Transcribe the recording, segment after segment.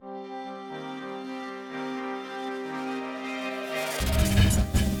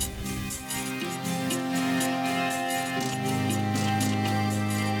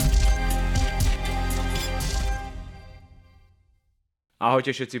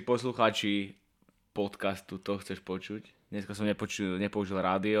Ahojte všetci poslucháči podcastu To chceš počuť. Dneska som nepoužil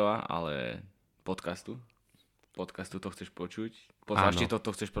rádio, ale podcastu. Podcastu To chceš počuť. Poznáš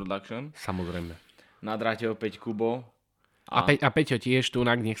to chceš production. Samozrejme. Na dráte opäť Kubo. A Peťo tiež tu,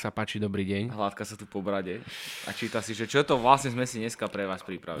 nech sa páči, dobrý deň. Hladka sa tu po brade a číta si, že čo to vlastne sme si dneska pre vás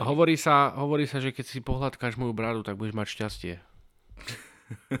pripravili. Hovorí sa, že keď si pohľadkáš moju bradu, tak budeš mať šťastie.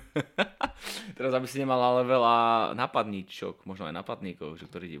 Teraz aby si nemal ale veľa napadníčok, možno aj napadníkov,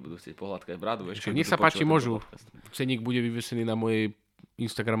 ktorí ti budú chcieť pohľadkať bradu. Nech sa páči, môžu. Ceník bude vyvesený na mojej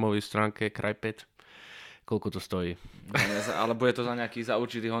Instagramovej stránke Krajpet. Koľko to stojí? Ale bude to za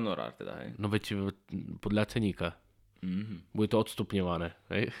určitý honorár teda, hej? No veď podľa ceníka. Mm-hmm. Bude to odstupňované,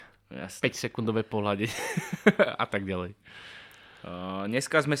 hej? 5-sekundové pohľade a tak ďalej.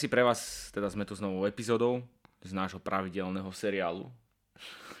 Dneska sme si pre vás, teda sme tu s novou epizódou z nášho pravidelného seriálu.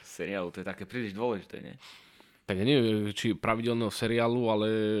 To je také príliš dôležité, nie? Tak ja neviem, či pravidelného seriálu, ale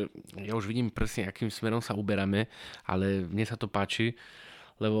ja už vidím presne, akým smerom sa uberáme, ale mne sa to páči,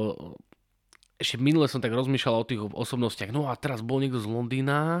 lebo ešte minule som tak rozmýšľal o tých osobnostiach, no a teraz bol niekto z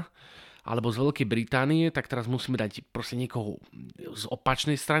Londýna, alebo z Veľkej Británie, tak teraz musíme dať proste niekoho z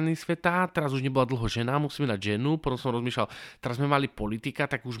opačnej strany sveta, teraz už nebola dlho žena, musíme dať ženu, potom som rozmýšľal, teraz sme mali politika,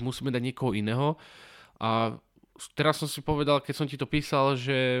 tak už musíme dať niekoho iného. A teraz som si povedal, keď som ti to písal,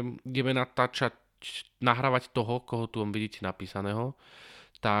 že ideme nahrávať toho, koho tu vidíte napísaného,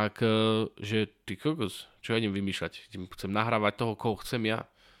 tak, že ty kokos, čo ja idem vymýšľať? Chcem nahrávať toho, koho chcem ja.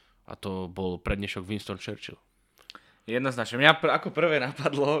 A to bol prednešok Winston Churchill. Jednoznačne. Mňa ako prvé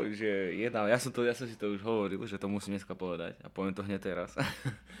napadlo, že ja som si to už hovoril, že to musím dneska povedať a poviem to hneď teraz.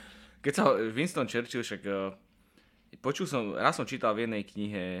 Keď sa Winston Churchill, však raz som čítal v jednej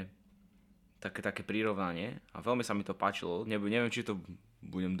knihe také prirovnanie a veľmi sa mi to páčilo. Neviem, či to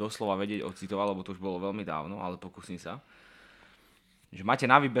budem doslova vedieť ocitovať, lebo to už bolo veľmi dávno, ale pokúsim sa. Že máte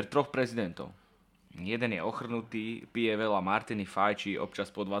na výber 3 prezidentov. Jeden je ochrnutý, pije veľa martiny, fajčí, občas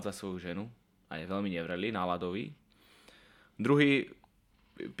podvádza svoju ženu a je veľmi nevrelý, náladový. Druhý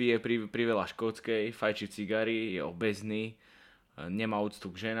pije priveľa škótskej, fajčí cigary, je obezný, nemá úctu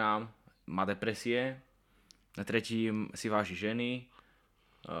k ženám, má depresie. Na tretí si váži ženy,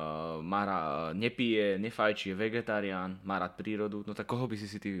 nepije, nefajčí, je vegetarián, má rád prírodu. No tak koho by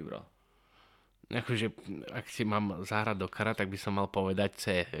si ty vybral? Akože, ak si mám zahrať do kara, tak by som mal povedať C,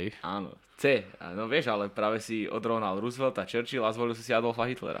 hej? Áno, C. No vieš, ale práve si odrovnal Roosevelta, Churchill a zvolil si Adolfa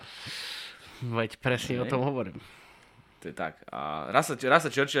Hitlera. Veď presne o tom hovorím. To je tak. A raz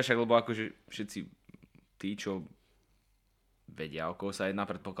sa Churchill však, lebo akože všetci tí, čo vedia, o koho sa jedná,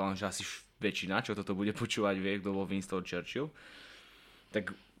 predpokladám, že asi väčšina, čo toto bude počúvať, vie, kto bol Winston Churchill,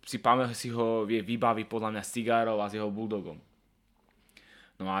 tak si ho vybaví podľa mňa s cigárov a s jeho bulldogom.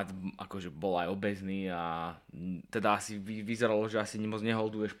 No a akože bol aj obezný a teda asi vyzeralo, že asi moc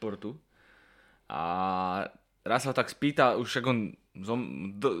neholduje športu. A raz sa ho tak spýtal, už však on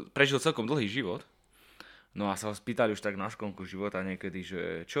prežil celkom dlhý život. No a sa ho spýtali už tak na sklonku života niekedy, že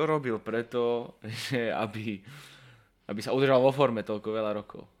čo robil preto, že aby sa udržal vo forme toľko veľa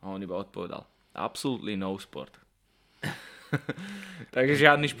rokov. A on iba odpovedal, absolutely no sport. Takže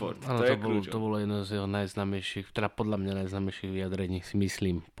žiadny šport. Ano, to bolo jedno z jeho najznámejších, teda podľa mňa najznámejších vyjadrení, si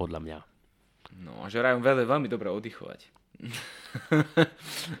myslím, podľa mňa. No a že Ryan veľmi dobre oddychovať.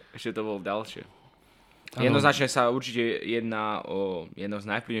 Ešte to bolo ďalšie. Ano. Jednoznačne sa určite jedná o jedno z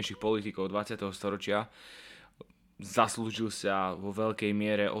najvplyvnejších politikov 20. storočia. Zaslúžil sa vo veľkej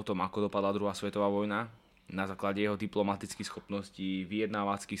miere o tom, ako dopadla druhá svetová vojna. Na základe jeho diplomatických schopností,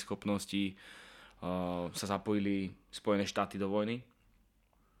 vyjednávackých schopností sa zapojili Spojené štáty do vojny.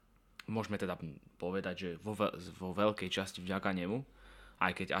 Môžeme teda povedať, že vo veľkej časti vďaka nemu,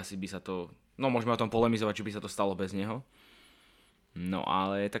 aj keď asi by sa to... No môžeme o tom polemizovať, či by sa to stalo bez neho. No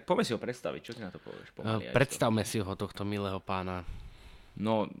ale tak poďme si ho predstaviť. Čo ty na to povieš? Predstavme si ho, tohto milého pána.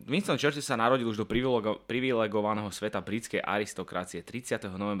 No, Winston Churchill sa narodil už do privilegovaného sveta britskej aristokracie 30.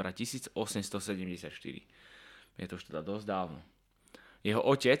 novembra 1874. Je to už teda dosť dávno. Jeho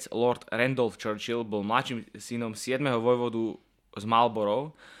otec, Lord Randolph Churchill, bol mladším synom 7. vojvodu z Marlborough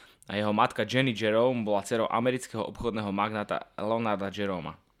a jeho matka Jenny Jerome bola dcerou amerického obchodného magnáta Leonarda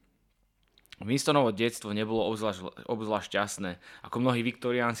Jeroma. Winstonovo detstvo nebolo obzvlášť šťastné. Ako mnohí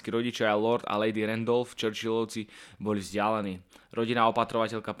viktoriánsky rodičia, Lord a Lady Randolph Churchillovci boli vzdialení. Rodinná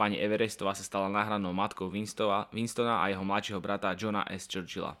opatrovateľka pani Everestová sa stala náhradnou matkou Winstona a jeho mladšieho brata Johna S.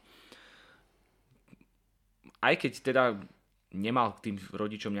 Churchilla. Aj keď teda nemal k tým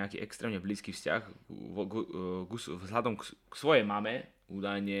rodičom nejaký extrémne blízky vzťah, vzhľadom k svojej mame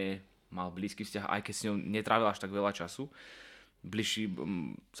údajne mal blízky vzťah, aj keď s ňou netrávil až tak veľa času. Bližší,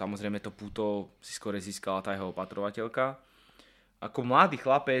 samozrejme to púto si skôr získala tá jeho opatrovateľka. ako mladý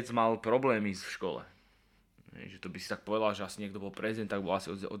chlapec mal problémy v škole. Hej, že to by si tak povedal, že asi niekto bol prezident, tak bol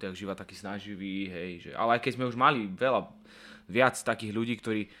asi odjak živa taký snaživý, hej, že, ale aj keď sme už mali viac takých ľudí,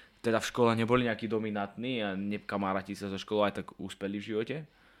 ktorí teda v škole neboli nejakí dominantní a nekamaráti sa zo školou aj tak úspeli v živote,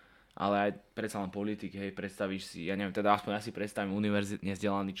 ale aj predsa len politik, hej, predstavíš si, ja neviem, teda aspoň ja si predstavím univerzitne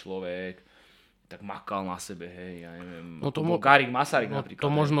vzdelaný človek, tak makal na sebe, hej, ja neviem, No to bol Gárik Masaryk napríklad.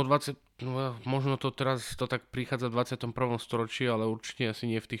 To možno možno to teraz to tak prichádza v 21. storočí, ale určite asi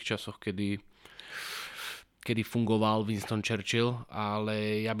nie v tých časoch, kedy fungoval Winston Churchill,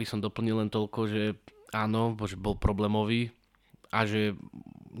 ale ja by som doplnil len toľko, že áno, že bol problémový a že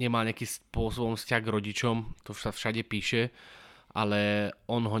nemal nejaký spôsobom vzťah k rodičom, to sa všade píše, ale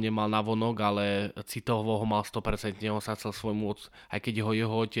on ho nemal navonok, ale citovo ho mal 100%, on sa chcel svojmu aj keď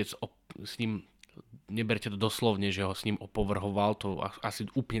jeho otec s ním, neberte to doslovne, že ho s ním opovrhoval, to asi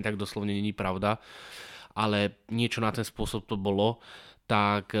úplne tak doslovne není pravda, ale niečo na ten spôsob to bolo,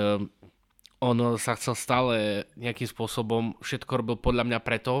 tak on sa chcel stále nejakým spôsobom, všetko robil podľa mňa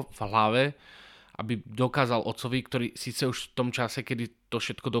preto v hlave, aby dokázal otcovi, ktorý síce už v tom čase, kedy to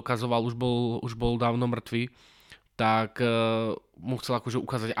všetko dokazoval, už bol dávno mŕtvý, tak mu chcel akože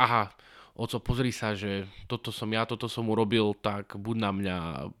ukázať, aha, oco, pozri sa, že toto som urobil, tak buď na mňa,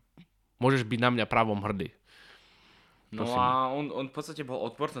 môžeš byť na mňa právom hrdý. No a on v podstate bol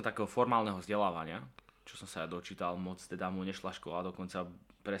odporcom takého formálneho vzdelávania, čo som sa ja dočítal, moc teda mu nešla škola, dokonca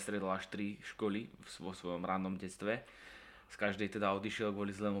prestredol až 3 školy vo svojom rannom detstve. Z každej teda odišiel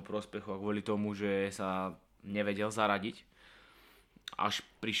kvôli zlému prospechu a kvôli tomu, že sa nevedel zaradiť. Až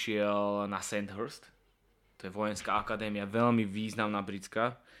prišiel na Sandhurst, to je vojenská akadémia, veľmi významná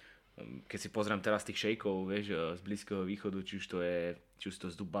britská. Keď si pozriem teraz tých šejkov, vieš, z Blízkeho východu, či už to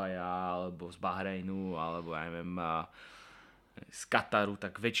z Dubaja, alebo z Bahrajnu, alebo ja neviem, z Kataru,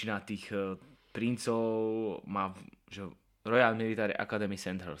 tak väčšina tých princov má že Royal Military Academy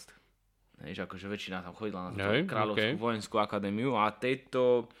Sandhurst. Že akože väčšina tam chodila na túto kráľovskú vojenskú akadémiu a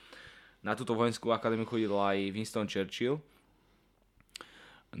na túto vojenskú akadémiu chodil aj Winston Churchill.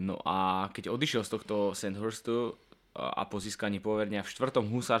 No a keď odišiel z tohto Sandhurstu a po získaní poverenia v 4.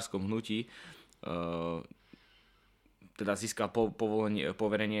 husárskom hnutí teda získal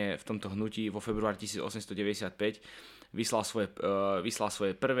poverenie v tomto hnutí vo februári 1895, vyslal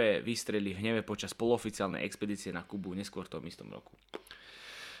svoje prvé výstrely v hneve počas poloficiálnej expedície na Kubu neskôr v tom istom roku.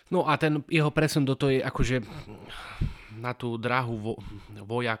 No a ten jeho presun do toho je akože na tú dráhu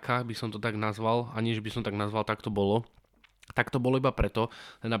vojaka, by som to tak nazval, a nie, že by som tak nazval, tak to bolo. Tak to bolo iba preto,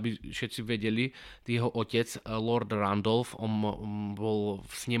 len aby všetci vedeli, jeho otec, Lord Randolph, on bol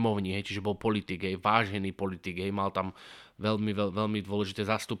v snemovni, čiže bol politik, vážený politik, mal tam veľmi, veľmi dôležité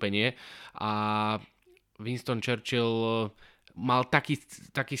zastúpenie a Winston Churchill mal taký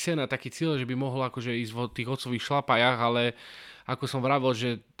sen a taký cieľ, že by mohol akože ísť vo tých otcových šlapajach, ale ako som vravel,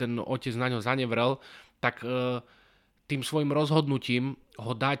 že ten otec na ňo zanevrel, tak tým svojim rozhodnutím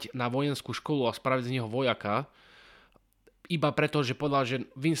ho dať na vojenskú školu a spraviť z neho vojaka, iba preto, že povedal, že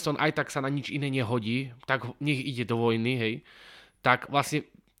Winston aj tak sa na nič iné nehodí, tak nech ide do vojny, hej, tak vlastne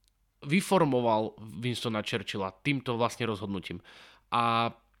vyformoval Winstona Churchilla týmto vlastne rozhodnutím.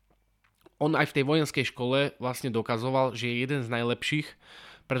 A on aj v tej vojenskej škole vlastne dokazoval, že je jeden z najlepších,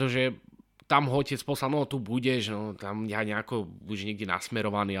 pretože tam ho otec poslal, no tu budeš, no tam ja nejako budeš niekde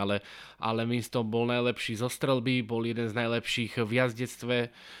nasmerovaný, ale Winston bol najlepší zo streľby, bol jeden z najlepších v jazdectve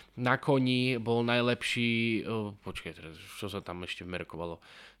na koni, bol najlepší, počkaj, čo sa tam ešte vmerkovalo,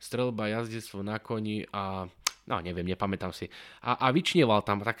 streľba, jazdectvo na koni a no neviem, nepamätám si. A vyčnieval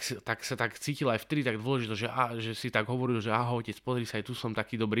tam, tak sa tak cítil aj vtedy tak dôležito, že si tak hovoril, že aha, otec, pozri sa, aj tu som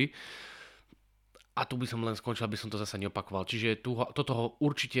taký dobrý. A tu by som len skončil, aby som to zase neopakoval. Čiže toto ho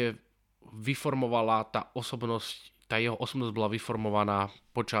určite vyformovala tá jeho osobnosť bola vyformovaná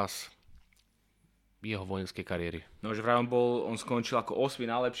počas jeho vojenskej kariéry. No, že vraj on skončil ako 8.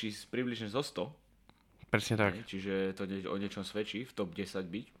 najlepší približne zo 100. Presne tak. Čiže to o niečom svedčí, v top 10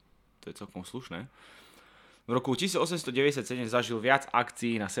 byť. To je celkom slušné. V roku 1897 zažil viac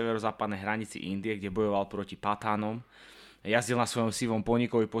akcií na severozápadnej hranici Indie, kde bojoval proti Pathánom. Jazdil na svojom sivom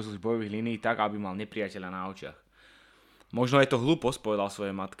poníkovi pozdĺž bojových línií tak, aby mal nepriateľa na očiach. Možno je to hlúposť, povedal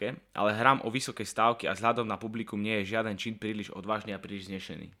svojej matke, ale hrám o vysoké stávky a vzhľadom na publikum nie je žiaden čin príliš odvážny a príliš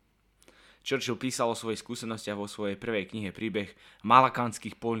znešený. Churchill písal o svojich skúsenostiach vo svojej prvej knihe príbeh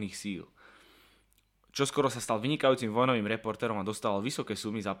Malakánskych poľných síl. Čoskoro sa stal vynikajúcim vojnovým reportérom a dostával vysoké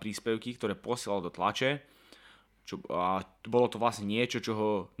sumy za príspevky, ktoré posielal do tlače. A bolo to vlastne niečo, čo ho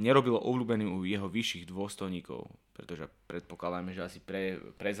nerobilo obľúbeným u jeho vyšších dôstojníkov, pretože predpokladáme, že asi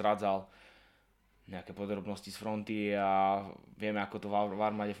prezrádzal nejaké podrobnosti z fronty a vieme, ako to v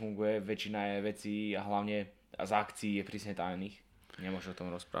armáde funguje. Väčšina je vecí a hlavne z akcií je prísne tajných. Nemôže o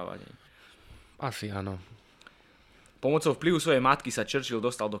tom rozprávať. Asi áno. Pomocou vplyvu svojej matky sa Churchill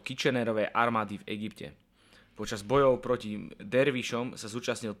dostal do Kitchenerovej armády v Egypte. Počas bojov proti dervišom sa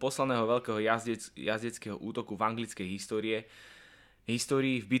zúčastnil posledného veľkého jazdeckého útoku v anglickej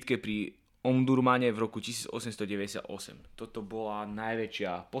histórii v bitke pri Omdurmane v roku 1898. Toto bola najväčší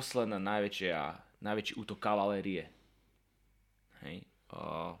útok kavalérie. Hej.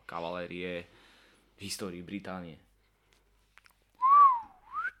 Kavalérie v histórii Británie.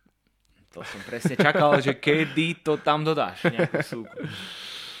 To som presne čakal, že kedy to tam dodáš, nejakú súku.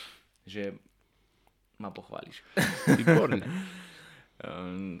 Že ma pochváliš. Výborne.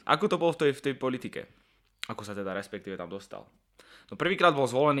 Ako to bolo v tej politike? Ako sa teda respektíve tam dostal? No prvýkrát bol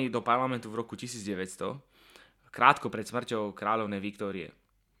zvolený do parlamentu v roku 1900, krátko pred smrťou kráľovnej Viktórie.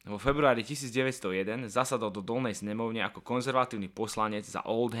 Vo februári 1901 zasadol do dolnej snemovne ako konzervatívny poslanec za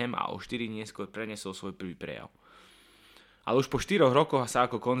Oldham a o 4 dní neskôr preniesol svoj prvý prejav. Ale už po 4 rokoch sa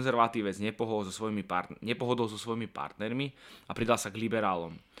ako konzervatívec nepohodol so svojimi partnermi a pridal sa k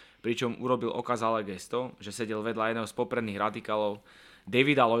liberálom. Pričom urobil okázalé gesto, že sedel vedľa jedného z popredných radikálov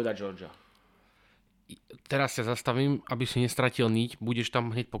Davida Lloyda Georgea. Teraz sa zastavím, aby si nestratil niť, budeš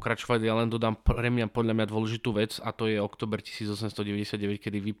tam hneď pokračovať, ja len dodám podľa mňa dôležitú vec a to je október 1899,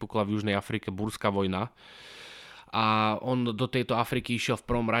 kedy vypukla v Južnej Afrike burská vojna a on do tejto Afriky išiel v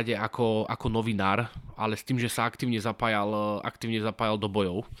prvom rade ako novinár, ale s tým, že sa aktívne zapájal do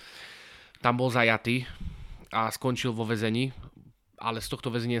bojov. Tam bol zajatý a skončil vo väzení, ale z tohto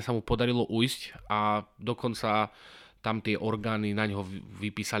väzenia sa mu podarilo ujsť a dokonca tam tie orgány na ňo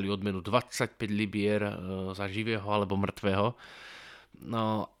vypísali odmenu 25 libier za živého alebo mŕtvého.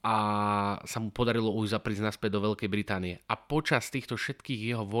 No a sa mu podarilo ujsť a prísť naspäť do Veľkej Británie. A počas týchto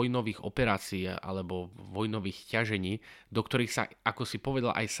všetkých jeho vojnových operácií alebo vojnových ťažení, do ktorých sa, ako si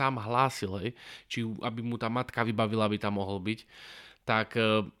povedal, aj sám hlásil, či aby mu tá matka vybavila, aby tam mohol byť, tak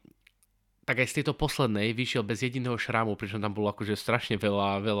aj z tejto poslednej vyšiel bez jediného šrámu, pričom tam bolo akože strašne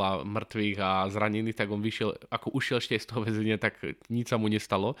veľa mŕtvych a zranených, tak on vyšiel, ako ušiel ešte z toho väzenia, tak nič sa mu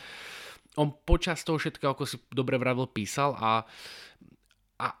nestalo. On počas toho všetkého, ako si dobre vravel, písal a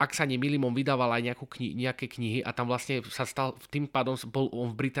ak sa nemýlim, on vydával aj nejaké knihy a tam vlastne sa stal, tým pádom bol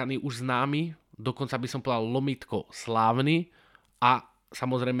on v Británii už známy, dokonca by som povedal lomitko slávny a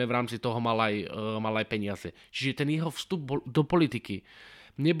samozrejme v rámci toho mal aj peniaze. Čiže ten jeho vstup do politiky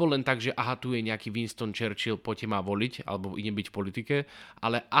nebol len tak, že aha, tu je nejaký Winston Churchill, poďte ma voliť, alebo idem byť v politike,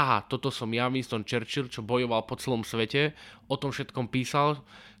 ale aha, toto som ja, Winston Churchill, čo bojoval po celom svete, o tom všetkom písal,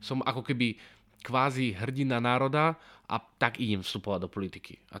 som ako keby kvázi hrdina národa a tak idem vstupovať do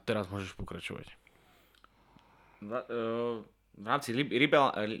politiky. A teraz môžeš pokračovať. V rámci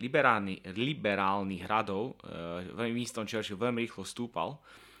liberálnych radov Winston Churchill veľmi rýchlo stúpal.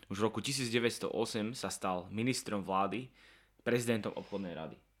 Už v roku 1908 sa stal ministrom vlády, prezidentom obchodnej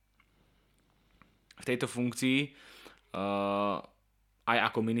rady. V tejto funkcii aj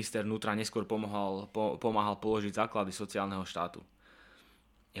ako minister vnútra neskôr pomáhal položiť základy sociálneho štátu.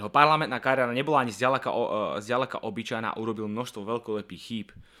 Jeho parlamentná kariéra nebola ani zďaleka obyčajná a urobil množstvo veľkolepých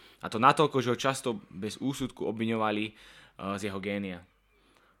chýb. A to natoľko, že ho často bez úsudku obviňovali z jeho génia.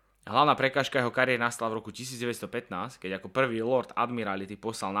 Hlavná prekážka jeho kariéry nastala v roku 1915, keď ako prvý Lord Admiralty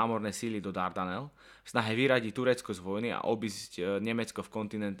poslal námorné síly do Dardanel v snahe vyradiť Turecko z vojny a obísť Nemecko v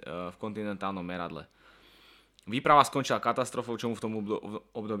kontinentálnom meradle. Výprava skončila katastrofou, čo mu v tom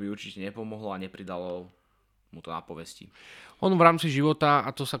období určite nepomohlo a nepridalo mu to na povesti. On v rámci života,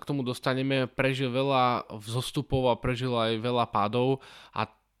 a to sa k tomu dostaneme, prežil veľa vzostupov a prežil aj veľa pádov a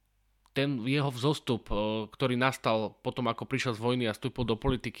ten jeho vzostup, ktorý nastal potom, ako prišiel z vojny a vstúpil do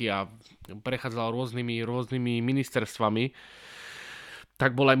politiky a prechádzal rôznymi ministerstvami,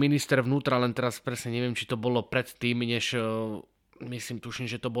 tak bol aj minister vnútra, len teraz presne neviem, či to bolo predtým, než tuším,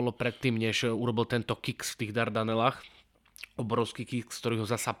 že to bolo predtým, než urobil tento kicks v tých Dardanelách. Obrovský kick, z ktorého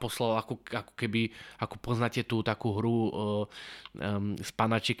zasa poslal ako poznáte tú takú hru s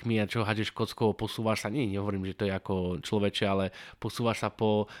panačikmi a čo hadeš kockou, posúvaš sa, nehovorím, že to je ako človeče, ale posúvaš sa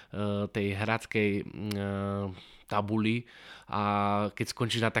po tej hradskej tabuli a keď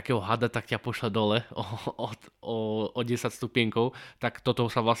skončíš na takého hada, tak ťa pošle dole o 10 stupienkov, tak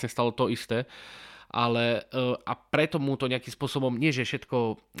toto sa vlastne stalo to isté. Ale a preto mu to nejakým spôsobom, nie že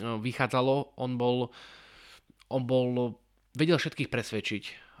všetko vychádzalo, on bol vedel všetkých presvedčiť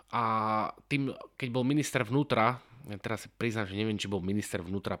a tým, keď bol minister vnútra, ja teraz priznám, že neviem, či bol minister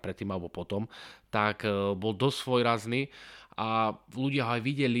vnútra predtým alebo potom, tak bol dosť svojrazný a ľudia ho aj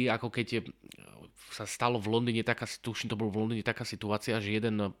videli, ako keď sa stalo v Londýne tuším, to bolo v Londýne taká situácia, že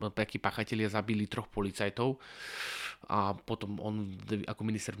jeden taký pachatelia zabili 3 policajtov a potom on ako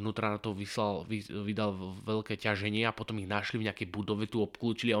minister vnútra na to vydal veľké ťaženie a potom ich našli v nejakej budove, tu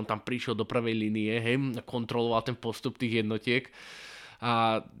obklúčili a on tam prišiel do prvej línie, kontroloval ten postup tých jednotiek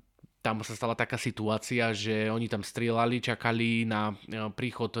a tam sa stala taká situácia, že oni tam strieľali, čakali na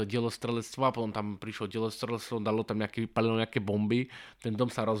príchod delostrelectva, potom tam prišlo delostrelectvo, vypalilo nejaké bomby, ten dom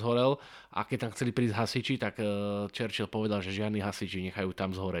sa rozhorel a keď tam chceli prísť hasiči, tak Churchill povedal, že žiadni hasiči nechajú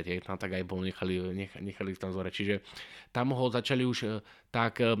tam zhoreť. No tak aj bol, nechali tam zhoreť. Čiže tam ho začali už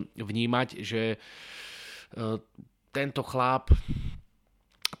tak vnímať, že tento chlap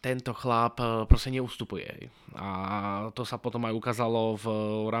proste neustupuje. A to sa potom aj ukázalo v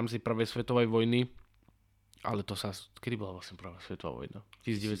rámci prvej svetovej vojny. Ale to sa... Kedy bola vlastne prvá svetová vojna?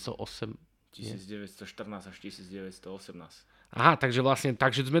 1908? 1914 až 1918. Aha, takže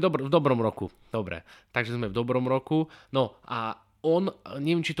sme v dobrom roku. Dobre, takže sme v dobrom roku. No a on,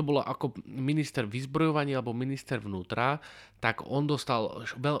 neviem, či to bolo ako minister vyzbrojovania alebo minister vnútra, tak on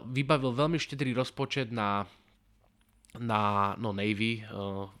vybavil veľmi štedrý rozpočet na Navy,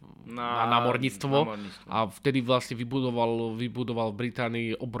 na námorníctvo a vtedy vlastne vybudoval v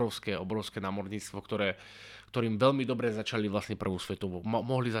Británii obrovské námorníctvo, ktorým veľmi dobre začali vlastne prvú svetovú.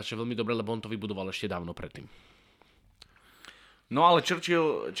 Mohli začať veľmi dobre, lebo on to vybudoval ešte dávno predtým. No ale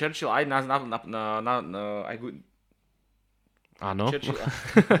Churchill aj aj áno.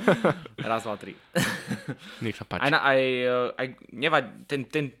 Raz, dva, tri. Nech sa páči.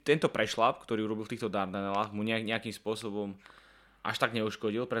 Tento prešľap, ktorý urobil v týchto Dardanellách, mu nejakým spôsobom až tak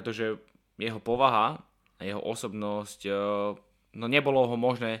neuškodil, pretože jeho povaha a jeho osobnosť, nebolo ho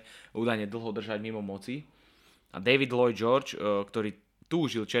možné údajne dlho držať mimo moci. A David Lloyd George, ktorý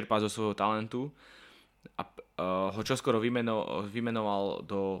túžil čerpať zo svojho talentu, ho čoskoro vymenoval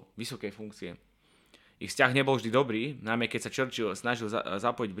do vysokej funkcie. Ich vzťah nebol vždy dobrý, najmä keď sa Churchill snažil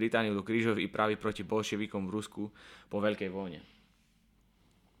zapojiť Britániu do krížovej výpravy proti bolševikom v Rusku po Veľkej vojne.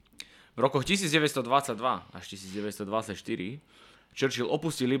 V rokoch 1922 až 1924 Churchill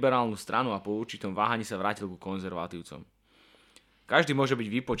opustil liberálnu stranu a po určitom váhaní sa vrátil ku konzervatívcom. Každý môže byť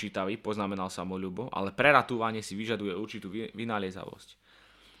vypočítavý, poznamenal samoľubo, ale preratúvanie si vyžaduje určitú vynaliezavosť.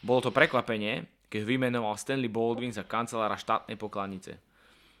 Bolo to prekvapenie, keď vymenoval Stanley Baldwin za kancelára štátnej pokladnice.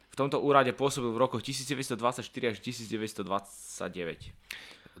 V tomto úrade pôsobil v rokoch 1924 až 1929.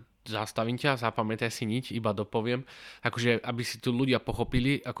 Zastavím ťa, zapamätaj si nič, iba dopoviem. Akože, aby si tu ľudia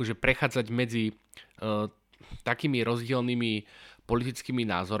pochopili, akože prechádzať medzi takými rozdielnymi politickými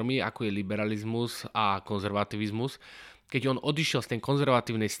názormi, ako je liberalizmus a konzervativizmus. Keď on odišiel z tej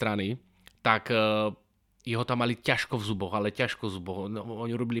konzervatívnej strany, tak jeho tam mali ťažko v zuboch,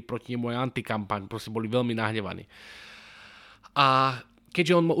 Oni robili proti nemu aj antikampaň, proste boli veľmi nahnevaní. A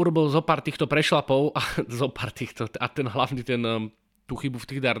keďže on urobil zopár týchto prešlapov a ten hlavný tú chybu v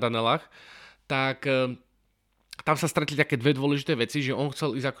tých Dardanellách, tak tam sa stretli také dve dôležité veci, že on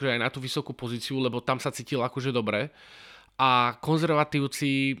chcel ísť akože aj na tú vysokú pozíciu, lebo tam sa cítil akože dobre a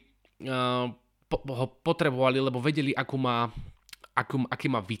konzervatívci ho potrebovali, lebo vedeli, aký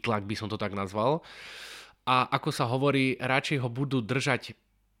má výtlak, by som to tak nazval. A ako sa hovorí, radšej ho budú držať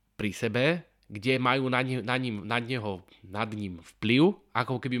pri sebe, kde majú nad ním vplyv,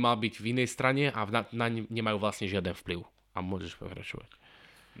 ako keby mal byť v inej strane a nemajú vlastne žiaden vplyv. A môžeš pokračovať.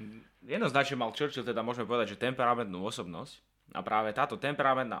 Jednoznačne mal Churchill, teda môžeme povedať, že temperamentnú osobnosť a práve táto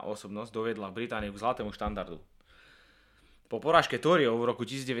temperamentná osobnosť doviedla Britániu k zlatému štandardu. Po porážke Toryov v roku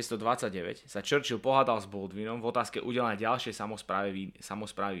 1929 sa Churchill pohádal s Baldwinom v otázke udelenia ďalšej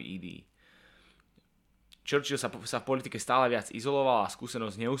samosprávy v Ídii. Churchill sa v politike stále viac izoloval a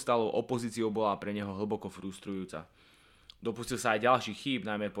skúsenosť s neustálou opozíciou bola pre neho hlboko frustrujúca. Dopustil sa aj ďalších chýb,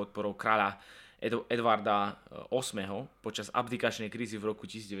 najmä podporou kráľa Edvarda VIII počas abdikačnej krízy v roku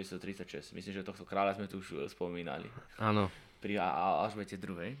 1936. Myslím, že tohto kráľa sme tu už spomínali. Áno. Pri Alžbete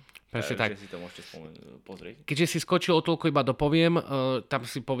II. Presne tak. Si to môžete pozrieť. Keďže si skočil o toľko, iba dopoviem, tam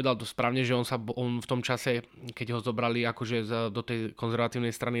si povedal to správne, že on v tom čase, keď ho zobrali akože do tej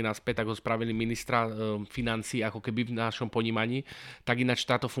konzervatívnej strany naspäť, tak ho spravili ministra financií, ako keby v našom ponímaní, tak ináč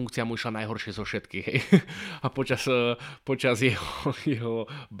táto funkcia mu išla najhoršie zo všetkých. A počas jeho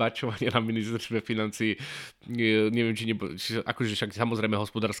bačovania na ministerstve financií, neviem, akože však samozrejme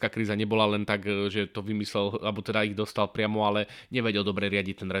hospodárska kríza nebola len tak, že to vymyslel, alebo teda ich dostal priamo, ale nevedel dobre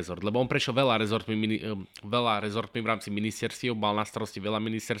riadiť ten rezort. Lebo on prešiel veľa rezortmi v rámci ministerstiev, mal na starosti veľa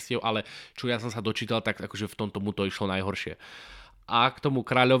ministerstiev, ale čo ja som sa dočítal, tak akože v tomto mu to išlo najhoršie. A k tomu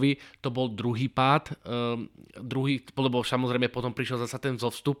kráľovi to bol druhý pád, lebo samozrejme potom prišiel zasa ten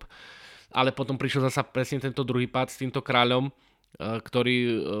zostup, ale potom prišiel zasa presne tento druhý pád s týmto kráľom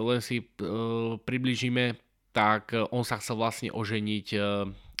ktorý len si približíme, tak on sa chcel vlastne oženiť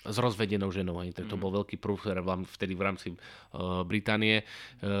s rozvedenou ženou. To bol veľký prúser vtedy v rámci Británie.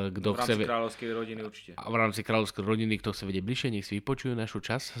 V rámci kráľovskej rodiny určite. A v rámci kráľovskej rodiny, kto chce vedieť bližšie, nech si vypočujú našu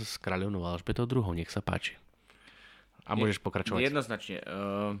časť s kráľovnou Alžbetou II. Nech sa páči. A môžeš pokračovať. Jednoznačne.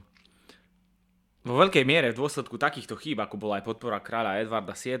 Vo veľkej miere v dôsledku takýchto chýb, ako bola aj podpora kráľa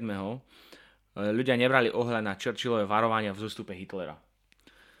Edvarda VII, ľudia nebrali ohľad na Churchillové varovania v zostupe Hitlera.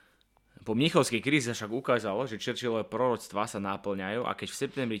 Po mníchovskej kríze však ukázalo, že Churchillové proroctvá sa náplňajú a keď v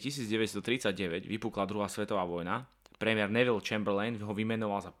septembri 1939 vypukla druhá svetová vojna, premiér Neville Chamberlain ho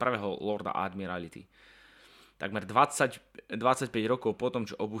vymenoval za prvého lorda Admiralty. Takmer 25 rokov potom,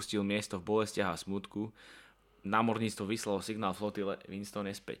 čo opustil miesto v bolestiach a smutku, námorníctvo vyslalo signál flotile Winston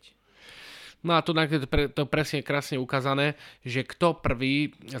späť. No a tu to presne krásne ukázané, že kto prvý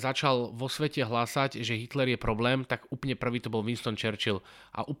začal vo svete hlásať, že Hitler je problém, tak úplne prvý to bol Winston Churchill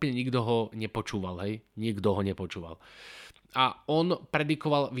a úplne nikto ho nepočúval, hej? Nikto ho nepočúval. A on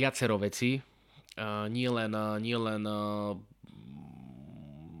predikoval viacero vecí, nie len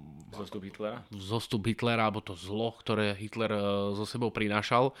zostup Hitlera, alebo to zlo, ktoré Hitler so sebou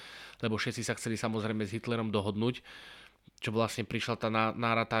prinášal, lebo všetci sa chceli samozrejme s Hitlerom dohodnúť, čo vlastne prišla tá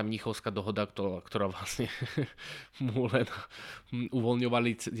náratá mníchovská dohoda, ktorá vlastne mu len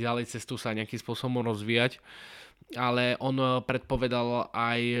uvoľňovali ďalej cestu sa nejakým spôsobom rozvíjať. Ale on predpovedal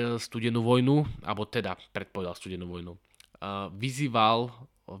aj studenú vojnu, alebo teda predpovedal studenú vojnu. Vyzýval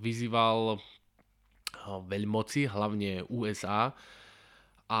veľmoci, hlavne USA,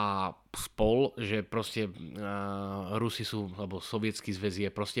 a spol, že proste Rusi sú, lebo Sovietský zväz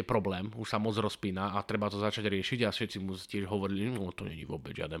je proste problém, už sa moc rozpína a treba to začať riešiť a všetci mu tiež hovorili, no to nie je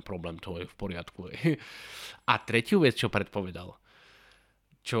vôbec žiaden problém, to je v poriadku. A tretiu vec, čo predpovedal,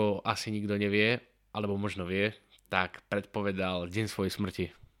 čo asi nikto nevie, alebo možno vie, tak predpovedal deň svojej smrti.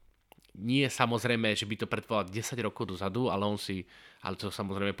 Nie samozrejme, že by to predpovedal 10 rokov dozadu, ale to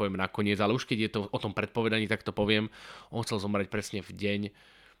samozrejme poviem nakoniec, ale už keď je to o tom predpovedaní, tak to poviem, on chcel zomrieť presne v deň,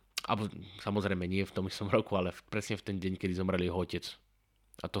 alebo samozrejme nie v tom istom roku, ale presne v ten deň, kedy zomrel jeho otec.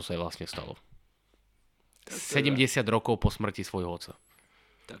 A to sa aj vlastne stalo. 70 rokov po smrti svojho otca.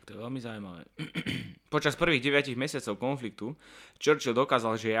 Tak to je veľmi zaujímavé. Počas prvých 9 mesiacov konfliktu Churchill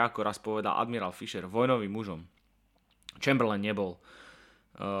dokázal, že je, ako raz povedal admirál Fisher, vojnovým mužom. Chamberlain nebol.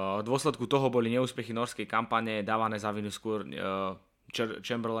 V dôsledku toho boli neúspechy norskej kampane dávané za vinu skôr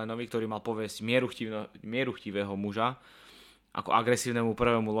Chamberlainovi, ktorý mal povesť mieruchtivého muža, ako agresívnemu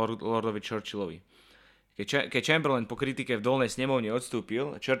prvému lordovi Churchillovi. Keď Chamberlain po kritike v dolnej snemovni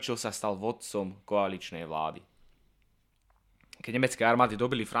odstúpil, Churchill sa stal vodcom koaličnej vlády. Keď nemecké armády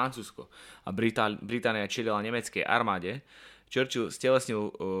dobili Francúzsko a Británia čelila nemeckej armáde, Churchill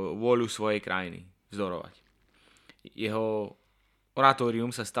stelesnil vôľu svojej krajiny vzdorovať. Jeho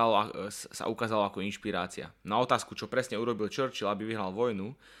oratórium sa ukázalo ako inšpirácia. Na otázku, čo presne urobil Churchill, aby vyhral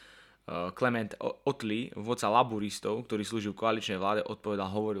vojnu, Clement Attlee, vodca laburistov, ktorý slúžil koaličnej vláde,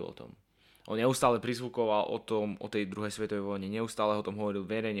 hovoril o tom. On neustále prizvukoval o tej druhej svetovej vojne, neustále o tom hovoril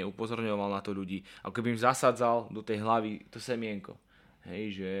verejne, upozorňoval na to ľudí, ako keby im zasadzal do tej hlavy to semienko.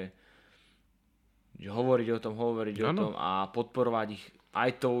 Hej, že hovoriť o tom a podporovať ich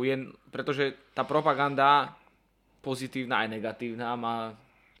aj to, pretože tá propaganda pozitívna aj negatívna má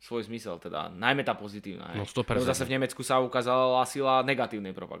svoj zmysel, teda najmä tá pozitívna. No 100%. Lebo zase v Nemecku sa ukázala sila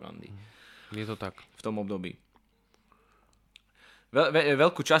negatívnej propagandy. Je to tak. V tom období.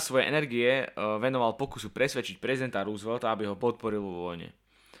 Veľkú časť svojej energie venoval pokusu presvedčiť prezidenta Roosevelta, aby ho podporil vo vojne.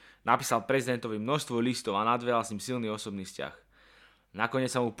 Napísal prezidentovi množstvo listov a nadviazal s ním silný osobný vzťah.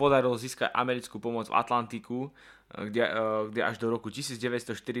 Nakoniec sa mu podarilo získať americkú pomoc v Atlantiku, kde až do roku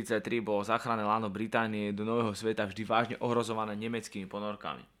 1943 bolo záchranné láno Británie do Nového sveta vždy vážne ohrozované nemeckými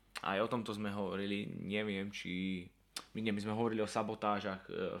ponorkami. Aj o tomto sme hovorili, neviem, či... My sme hovorili o sabotážach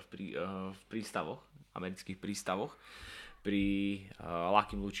v prístavoch, amerických prístavoch, pri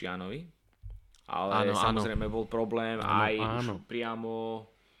Luckym Lucianovi. Ale samozrejme bol problém aj priamo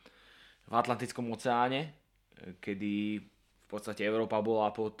v Atlantickom oceáne, kedy v podstate Európa bola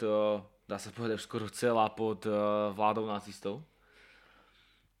pod, dá sa povedať, skoro celá pod vládou nacistov.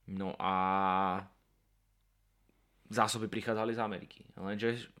 No a zásoby prichádzali z Ameriky.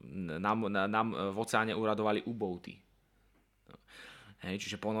 Lenže nám v oceáne uradovali U-boaty. Hej,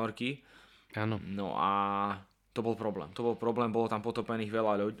 čiže ponorky. Áno. No a to bol problém. Bolo tam potopených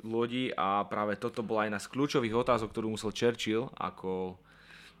veľa lodí a práve toto bola jedna z kľúčových otázok, ktorú musel Churchill ako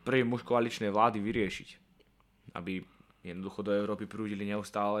prvý muž koaličnej vlády vyriešiť. Aby jednoducho do Európy prúdili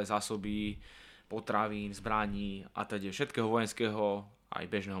neustále zásoby potravín, zbraní a teda všetkého vojenského aj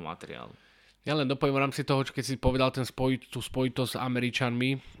bežného materiálu. Ja len dopoviem v rámci toho, keď si povedal tú spojitosť s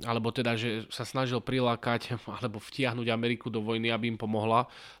Američanmi, alebo teda, že sa snažil prilákať alebo vtiahnuť Ameriku do vojny, aby im pomohla,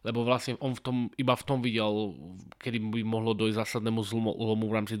 lebo vlastne on iba v tom videl, kedy by mohlo dojsť zásadnému zlomu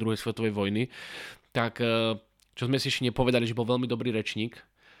v rámci druhej svetovej vojny. Tak čo sme si ešte nepovedali, že bol veľmi dobrý rečník,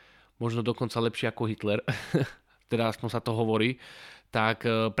 možno dokonca lepší ako Hitler, teda aspoň sa to hovorí, tak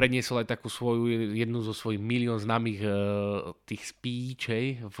predniesol aj takú jednu zo svojich milión známych tých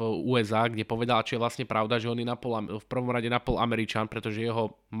spíčej v USA, kde povedal, čo je vlastne pravda, že on je v prvom rade napol Američan, pretože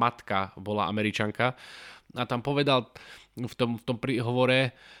jeho matka bola Američanka. A tam povedal v tom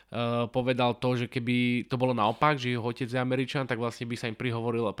príhovore povedal to, že keby to bolo naopak, že jeho otec je Američan, tak vlastne by sa im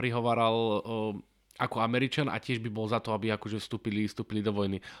prihovaral ako Američan a tiež by bol za to, aby akože vstúpili do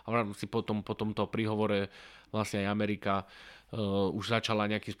vojny. A si po tomto príhovore vlastne aj Amerika už začala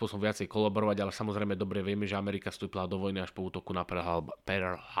nejakým spôsobom viacej kolaborovať, ale samozrejme dobre vieme, že Amerika vstúpila do vojny až po útoku na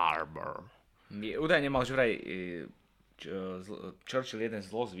Pearl Harbor. Údajne mal že vraj Churchill jeden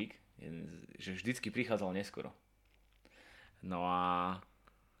zlozvyk, že vždycky prichádzal neskoro. No a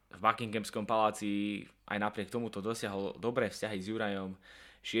v Buckinghamskom paláci aj napriek tomuto dosiahol dobré vzťahy s Jurajom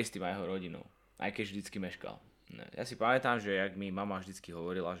VI a jeho rodinou, aj keď vždycky meškal. Ja si pamätám, že jak mi mama vždycky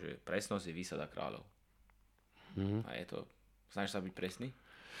hovorila, že presnosť je výsada kráľov. A je to... Snažíš sa byť presný?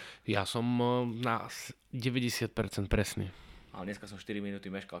 Ja som na 90% presný. Ale dneska som 4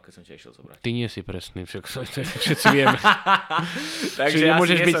 minúty meškal, keď som ťa išiel zobrať. Ty nie si presný, všetci vieme. Takže ja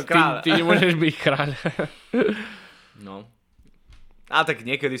nie som kráľ. Ty nemôžeš byť kráľ. No. A tak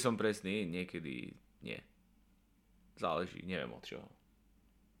niekedy som presný, niekedy nie. Záleží, neviem od čoho.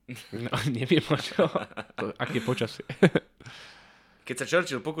 No, neviem od čoho. Aké počasie. Keď sa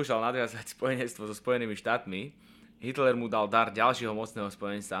Churchill pokúšal nadviazať spojenectvo so Spojenými štátmi, Hitler mu dal dar ďalšieho mocného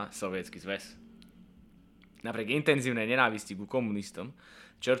spojenca, Sovietsky zväz. Napriek intenzívnej nenávisti ku komunistom,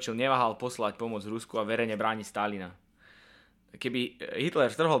 Churchill neváhal poslať pomoc Rusku a verejne brániť Stalina. Keby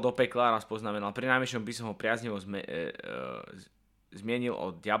Hitler strhol do pekla, raz poznamenal, prinajmenšom by som ho priaznivo zmienil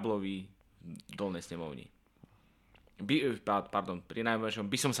o diablovi dolnej snemovni. Prinajmenšom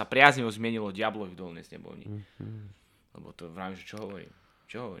by som sa priaznivo zmienil o diablovi v dolnej snemovni. Lebo to vravím, že čo hovorím?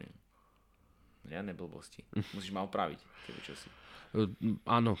 Žiadne blbosti. Musíš ma opraviť, keby čo si.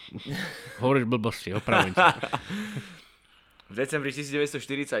 Áno, hovoríš blbosti, opraviť. V decembri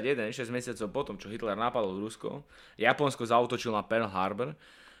 1941, 6 mesiacov potom, čo Hitler napadol Rusko, Japonsko zaútočil na Pearl Harbor,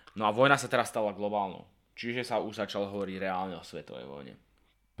 no a vojna sa teraz stala globálnou. Čiže sa už začalo hovoriť reálne o svetovej vojne.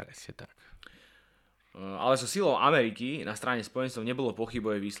 Presne tak. Ale so silou Ameriky na strane spojencov nebolo pochyb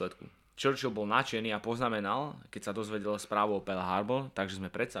o jej výsledku. Churchill bol nadšený a poznamenal, keď sa dozvedel správu o Pearl Harbor, takže sme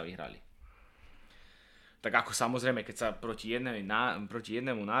predsa vyhrali. Tak ako samozrejme, keď sa proti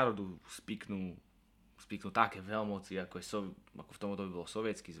jednému národu spiknú také veľmoci, ako v tom období bol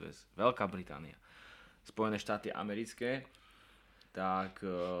Sovietsky zväz, Veľká Británia, Spojené štáty americké, tak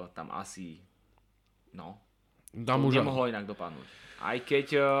tam asi nemohlo inak dopadnúť. Aj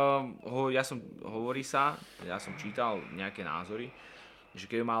keď ja som čítal nejaké názory, že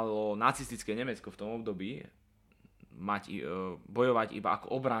keď malo nacistické Nemecko v tom období bojovať iba ako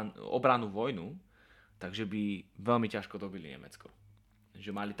obrannú vojnu, takže by veľmi ťažko dobili Nemecko. Že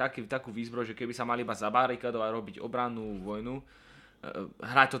mali takú výzbroj, že keby sa mali iba zabarikadovať a robiť obrannú vojnu,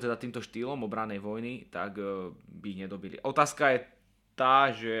 hrať to teda týmto štýlom obrannej vojny, tak by nedobili. Otázka je tá,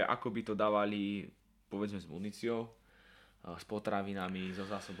 že ako by to dávali, povedzme, s muníciou, s potravinami, so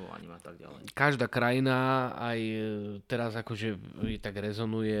zásobovaním a tak ďalej. Každá krajina aj teraz akože tak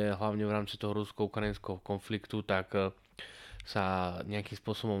rezonuje, hlavne v rámci toho rusko-ukrajinského konfliktu, tak sa nejakým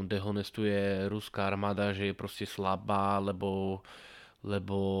spôsobom dehonestuje ruská armáda, že je proste slabá, lebo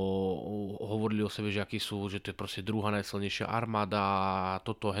hovorili o sebe, že akí sú, že to je proste druhá najsilnejšia armáda,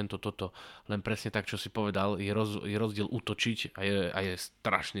 toto. Len presne tak, čo si povedal, je rozdiel útočiť a je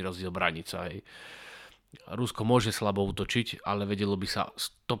strašný rozdiel brániť sa. Rusko môže slabo útočiť, ale vedelo by sa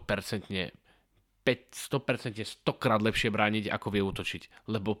 100% 100krát lepšie brániť, ako vie útočiť.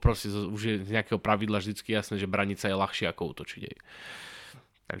 Lebo proste už je z nejakého pravidla vždycky jasné, že brániť sa je ľahšie ako útočiť.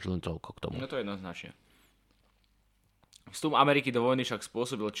 Takže len toľko k tomu. No to jednoznačne. Vstup Ameriky do vojny však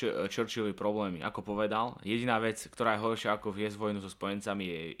spôsobil Churchillovi problémy. Ako povedal, jediná vec, ktorá je horšia ako viesť vojnu so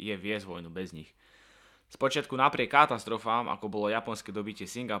spojencami, je viesť vojnu bez nich. Spočiatku napriek katastrofám, ako bolo japonské dobitie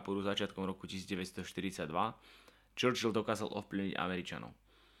Singapuru začiatkom roku 1942, Churchill dokázal ovplyvniť Američanov.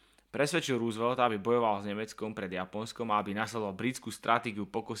 Presvedčil Roosevelta, aby bojoval s Nemeckom pred Japonskom a aby nasledoval britskú stratégiu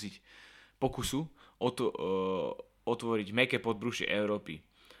pokusu otvoriť mäkké podbrušie Európy.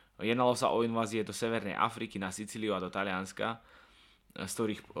 Jednalo sa o invázie do Severnej Afriky, na Sicíliu a do Talianska, z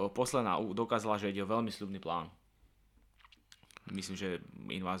ktorých posledná dokázala, že ide o veľmi sľubný plán. Myslím, že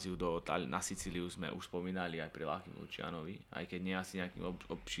inváziu na Sicíliu sme už spomínali aj pri Láchym Lučianovi, aj keď nie asi nejakým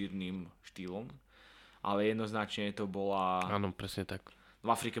obšírnym štýlom. Ale jednoznačne to bola... Áno, presne tak. V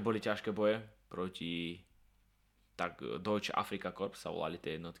Afrike boli ťažké boje proti Deutsche Afrika Korps sa volali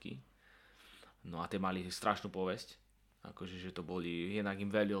tie jednotky. No a tie mali strašnú povesť. Akože, že to boli, jednak im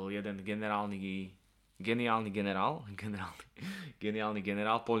velil jeden geniálny generál,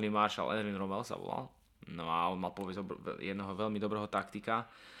 poľný maršal Erwin Rommel sa volal. No a on mal povesť jednoho veľmi dobrého taktika.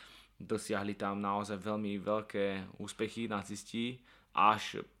 Dosiahli tam naozaj veľmi veľké úspechy nacisti,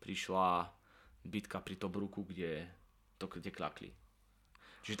 až prišla bitka pri Tobruku, kde klakli.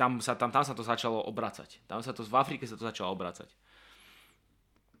 Čiže tam sa to začalo obracať. V Afrike sa to začalo obracať.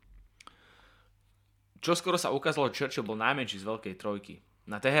 Čoskoro sa ukázalo, že Churchill bol najmenší z veľkej trojky.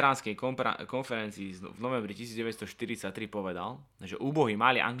 Na teheránskej konferencii v novembri 1943 povedal, že úbohý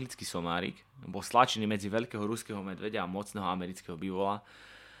malý anglický somárik bol stlačený medzi veľkého ruského medveďa a mocného amerického bivola,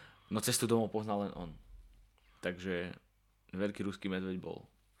 no cestu domov poznal len on. Takže veľký ruský medveď bol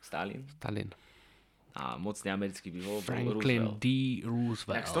Stalin. A mocný americký bivol bol Franklin Roosevelt. D.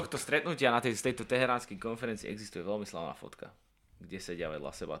 Roosevelt. Z tohto stretnutia na tejto teheránskej konferencii existuje veľmi slavná fotka, kde sedia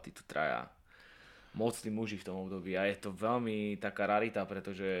vedľa seba títo traja mocní muži v tom období a je to veľmi taká rarita,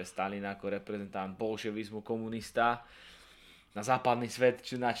 pretože Stalin ako reprezentant bolševizmu, komunista na západný svet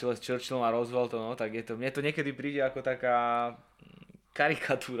na čele s Churchillom a Rooseveltom, no, tak mne to niekedy príde ako taká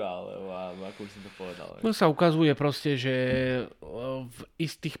karikatúra, alebo ako by som to povedal. No sa ukazuje proste, že v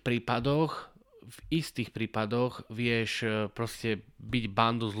istých prípadoch vieš proste byť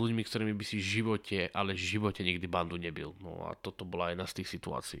bandu s ľuďmi, ktorými by si v živote nikdy bandu nebil. No a toto bola jedna z tých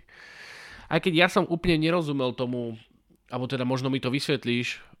situácií. Aj keď ja som úplne nerozumel tomu, alebo teda možno mi to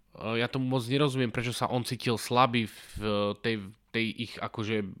vysvetlíš, ja tomu moc nerozumiem, prečo sa on cítil slabý v tej ich,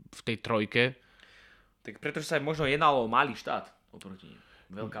 akože v tej trojke. Tak pretože sa aj možno jednalo o malý štát oproti nim.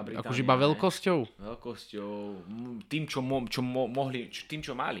 Veľká Británia. Akože iba veľkosťou? Veľkosťou, tým,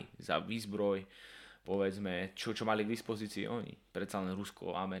 čo mali za výzbroj, povedzme, čo mali k dispozícii oni. Predsa len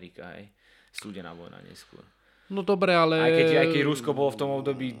Rusko, Amerika, studená vojna neskôr. No dobre, ale... Aj keď Rusko bolo v tom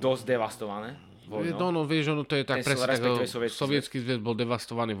období dosť devastované vojnou. No vieš, to je tak presne, Sovietsky zväz bol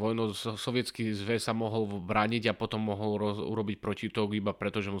devastovaný vojnou, Sovietsky zväz sa mohol brániť a potom mohol urobiť protiútok iba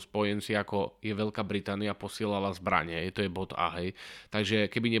preto, že mu spojenci ako je Veľká Británia posielala zbranie, to je bod A, hej.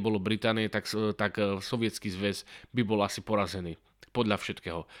 Takže keby nebolo Británie, tak Sovietsky zväz by bol asi porazený, podľa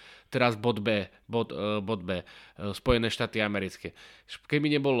všetkého. Teraz bod B, Spojené štáty americké.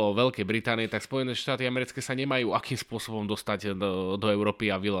 Keby nebolo Veľkej Británie, tak Spojené štáty americké sa nemajú akým spôsobom dostať do Európy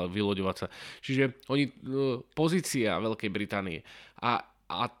a vyloďovať sa. Čiže pozícia Veľkej Británie a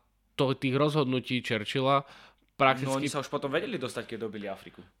tých rozhodnutí Churchilla prakticky... No oni sa už potom vedeli dostať, keď dobili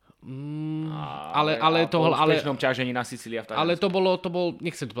Afriku. Ale po úspešnom ťažení na Sicílii a v Taliansku. Ale to bol,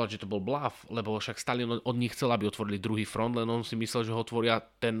 nechcem to povedať, že to bol bluff, lebo však Stalin od nich chcel, aby otvorili druhý front, len on si myslel, že ho otvoria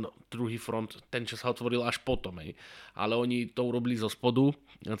ten druhý front, ten, čo sa otvoril až potom. Ale oni to urobili zo spodu,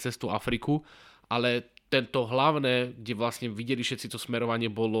 cez tú Afriku, ale tento hlavné, kde vlastne videli všetci to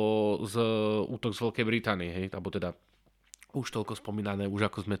smerovanie, bolo útok z Veľkej Británie, alebo teda už toľko spomínané,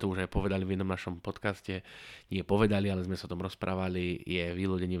 už ako sme to už aj povedali v inom našom podcaste, nie povedali, ale sme sa o tom rozprávali, je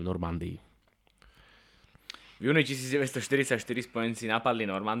vylodenie v Normandii. V júni 1944 spojenci napadli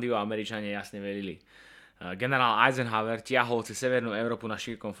Normandiu a Američania jasne velili. Generál Eisenhower tiahol cez Severnú Európu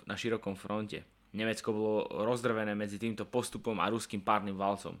na širokom fronte. Nemecko bolo rozdrvené medzi týmto postupom a ruským párnym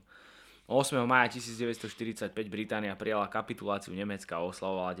valcom. 8. mája 1945 Británia prijala kapituláciu Nemecka a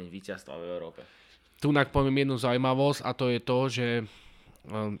oslavovala deň víťazstva v Európe. Tunak poviem jednu zaujímavosť a to je to, že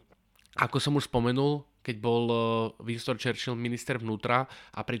ako som už spomenul, keď bol Winston Churchill minister vnútra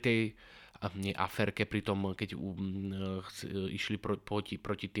a pri tej aférke, pri tom, keď išli proti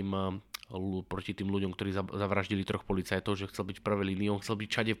tým ľuďom, ktorí zavraždili 3 policajtov, že chcel byť v prvej línii, on chcel byť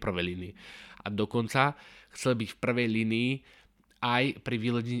všade v prvej línii. A dokonca chcel byť v prvej línii aj pri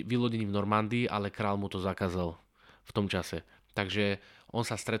vylodení v Normandii, ale král mu to zakázal v tom čase. Takže on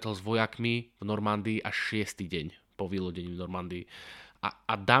sa stretol s vojakmi v Normandii až 6. deň po vylodení v Normandii.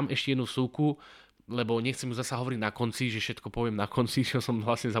 A dám ešte jednu súku, lebo nechcem zasa hovoriť na konci, že všetko poviem na konci, čo som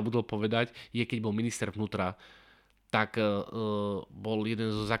vlastne zabudol povedať, je keď bol minister vnútra, tak bol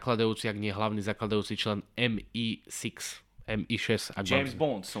jeden zo zakladajúcich, ak nie hlavný zakladajúci člen MI6. James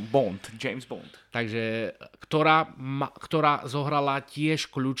Bond. Takže, ktorá zohrala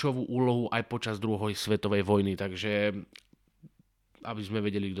tiež kľúčovú úlohu aj počas druhej svetovej vojny. Takže aby sme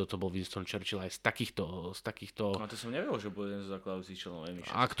vedeli, kto to bol Winston Churchill aj z takýchto... No to som nevedel, že bol jeden z zakladajúcich členov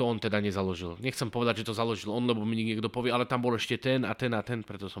MI6. Ak to on teda nezaložil. Nechcem povedať, že to založil on, lebo mi niekto povie, ale tam bol ešte ten a ten a ten,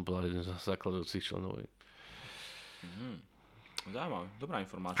 preto som povedal jeden z zakladajúcich členov. Zaujímavé, dobrá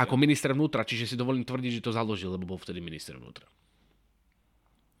informácia. Ako minister vnútra, čiže si dovolím tvrdiť, že to založil, lebo bol vtedy minister vnútra.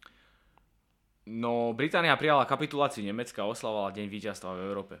 No, Británia prijala kapituláciu Nemecka a oslavovala deň víťazstva v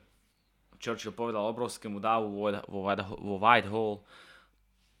Európe. Churchill povedal obrovskému dávu vo Whitehall: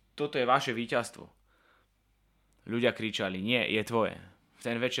 toto je vaše víťazstvo. Ľudia kričali: nie, je tvoje. V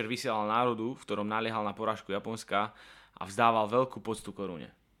ten večer vysielal národu, v ktorom naliehal na porážku Japonska a vzdával veľkú poctu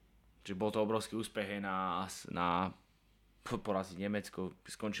korune. Čiže bol to obrovský úspech na poraziť Nemecko.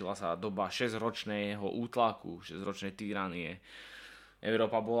 Skončila sa doba 6-ročného útlaku, 6-ročnej tyranie.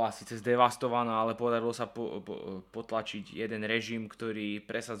 Európa bola síce zdevastovaná, ale podarilo sa potlačiť jeden režim, ktorý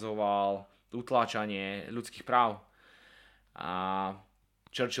presadzoval utláčanie ľudských práv. A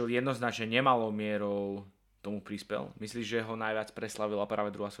Churchill jednoznačne nemalou mierou tomu prispel. Myslíš, že ho najviac preslavila práve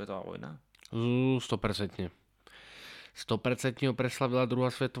druhá svetová vojna? 100%. 100% ho preslavila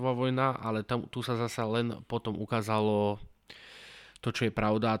druhá svetová vojna, ale tu sa zasa len potom ukázalo to, čo je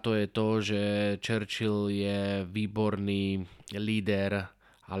pravda, a to je to, že Churchill je výborný líder,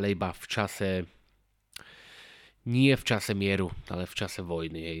 ale iba v čase, nie v čase mieru, ale v čase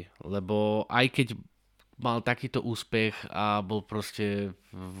vojny. Hej. Lebo aj keď mal takýto úspech a bol proste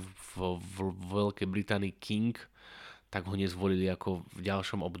v Veľkej Británii king, tak ho nezvolili ako v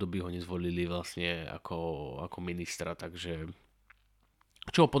ďalšom období ho nezvolili vlastne ako ministra, takže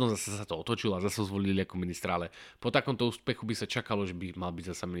čo potom zase sa to otočilo a zase zvolili ako ministra, ale po takomto úspechu by sa čakalo, že by mal byť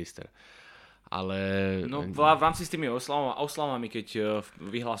zase minister. Ale... No v rámci s tými oslavami, keď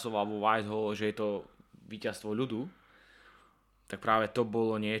vyhlasoval vo Whitehall, že je to víťazstvo ľudu, tak práve to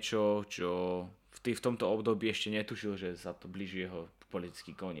bolo niečo, čo v tomto období ešte netušil, že sa to blíži jeho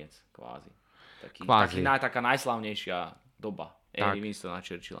politický koniec, kvázi. Taká najslavnejšia doba éry Winstona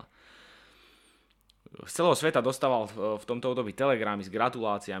Churchilla. Z celého sveta dostával v tomto období telegramy s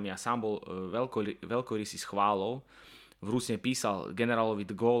gratuláciami a sám bol veľkorysý s chválou. Vrúcne písal generálovi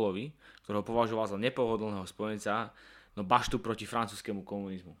de Gaulleovi, ktorého považoval za nepohodlného spojenca, no baštu proti francúzskému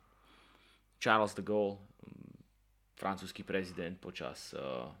komunizmu. Charles de Gaulle, francúzsky prezident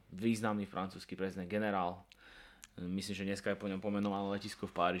významný francúzsky prezident, generál. Myslím, že dneska je po ňom pomenované letisko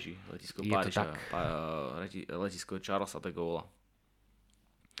v Páriži. Letisko Charlesa de Gaulla.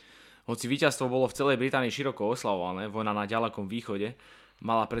 Hoci víťazstvo bolo v celej Británii široko oslavované, vojna na ďalekom východe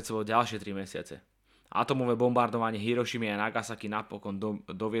mala pred sebou ďalšie 3 mesiace. Atomové bombardovanie Hirošimy a Nagasaki napokon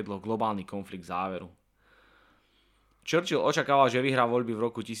doviedlo globálny konflikt záveru. Churchill očakával, že vyhrá voľby v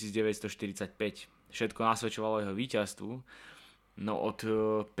roku 1945. Všetko nasvedčovalo jeho víťazstvu, no od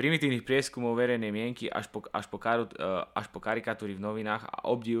primitívnych prieskumov verejnej mienky až po karikatúry v novinách a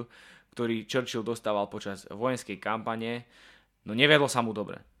obdiv, ktorý Churchill dostával počas vojenskej kampane, no nevedlo sa mu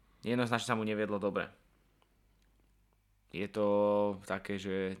dobre. Jednoznačne sa mu neviedlo dobre. Je to také,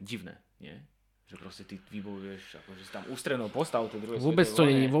 že divné, nie? Že proste ty vybojuješ, akože si tam ústrednou postavu tej druhej svetovej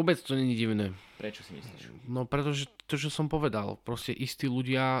vojne. Vôbec to nie je divné. Prečo si myslíš? No pretože to, čo som povedal, proste istí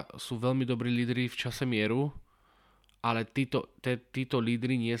ľudia sú veľmi dobrí lídri v čase mieru, ale títo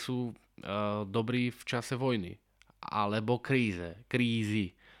lídri nie sú dobrí v čase vojny. Alebo krízy.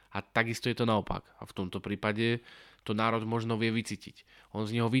 A takisto je to naopak. A v tomto prípade to národ možno vie vycítiť. On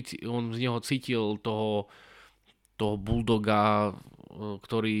z neho cítil toho bulldoga,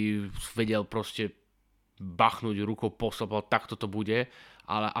 ktorý vedel proste bachnúť rukou po sebe, takto to bude,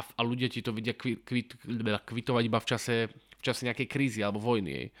 a ľudia ti to vedia kvitovať iba v čase nejakej krízy alebo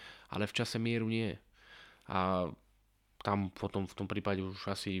vojny, ale v čase mieru nie. A tam potom v tom prípade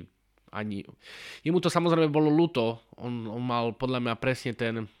už asi ani... Jemu to samozrejme bolo ľúto, on mal podľa mňa presne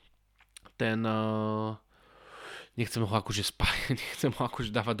ten nechcem ho akože spájať, nechcem ho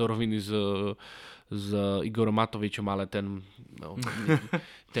akože dávať do roviny s Igorom Matovičom, ale ten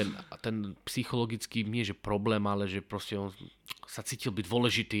psychologický, nie že problém, ale že proste on sa cítil byť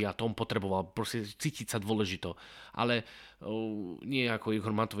dôležitý a to on potreboval, proste cítiť sa dôležito. Ale nie ako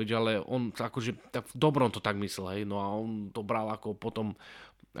Igor Matovič, ale on akože tak v dobrom to tak myslel, hej, no a on to bral ako potom,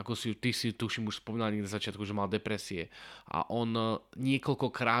 ako ty si tuším už spomínal niekde na začiatku, že mal depresie a on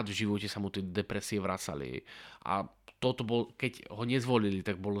niekoľkokrát v živote sa mu tie depresie vracali a toto bol, keď ho nezvolili,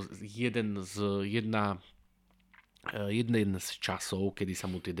 tak bol jeden z časov, kedy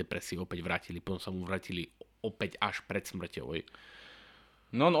sa mu tie depresie opäť vrátili, potom sa mu vrátili opäť až pred smrťou.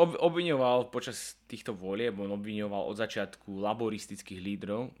 No on obviňoval počas týchto volieb, on obviňoval od začiatku laboristických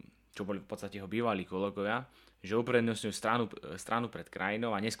lídrov, čo boli v podstate jeho bývalí kolegovia, že uprednostňujú stranu pred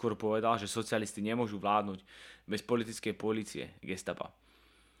krajinou a neskôr povedal, že socialisti nemôžu vládnuť bez politickej polície, gestapa.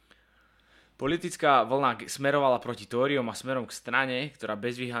 Politická vlna smerovala proti Tóriom a smerom k strane, ktorá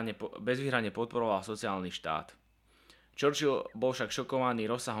bezvýhradne podporovala sociálny štát. Churchill bol však šokovaný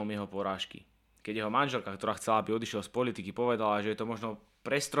rozsahom jeho porážky. Keď jeho manželka, ktorá chcela, aby odišiel z politiky, povedala, že je to možno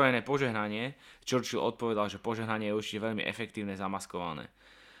prestrojené požehnanie, Churchill odpovedal, že požehnanie je určite veľmi efektívne zamaskované.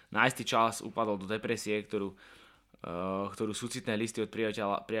 Na istý čas upadol do depresie, ktorú súcitné listy od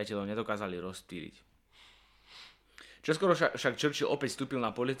priateľov nedokázali rozptýliť. Čoskoro však Churchill opäť vstúpil na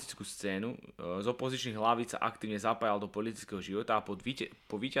politickú scénu, z opozičných hlavíc sa aktívne zapájal do politického života a po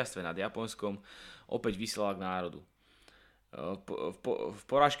víťazstve nad Japonskom opäť vysielal k národu. V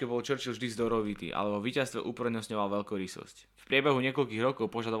porážke bol Churchill vždy zdorovitý, ale vo víťazstve uprednostňoval veľkorysosť. V priebehu niekoľkých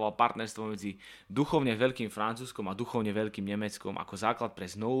rokov požadoval partnerstvo medzi duchovne veľkým Francúzskom a duchovne veľkým Nemeckom ako základ pre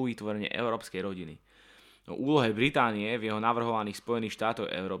znovu vytvorenie európskej rodiny. O úlohe Británie v jeho navrhovaných Spojených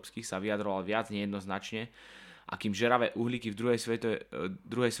štátoch európskych sa vyjadroval viac nejednoznačne, a kým žeravé uhlíky v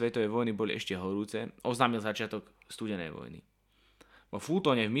druhej svetovej vojny boli ešte horúce, oznámil začiatok studenej vojny. Vo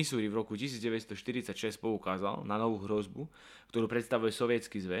Fultone v Missouri v roku 1946 poukázal na novú hrozbu, ktorú predstavuje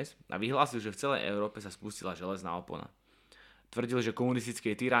Sovietsky zväz a vyhlásil, že v celej Európe sa spustila železná opona. Tvrdil, že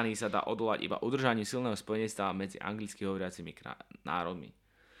komunistickej tyranii sa dá odolať iba udržaním silného spojenectva medzi anglicky hovoriacimi národmi.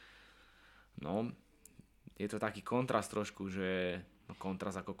 No, je to taký kontrast trošku, že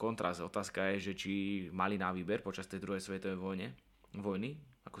kontrast ako kontrast. Otázka je, že či mali na výber počas tej druhej svetovej vojny,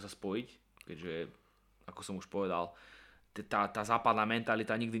 ako sa spojiť, keďže, ako som už povedal, tá západná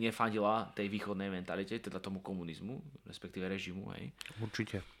mentalita nikdy nefandila tej východnej mentalite, teda tomu komunizmu, respektíve režimu, hej.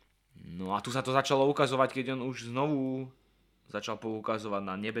 Určite. No a tu sa to začalo ukazovať, keď on už znovu začal poukazovať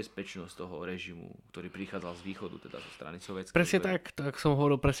na nebezpečnosť toho režimu, ktorý prichádzal z východu, teda zo strany sovietskej. Presne tak som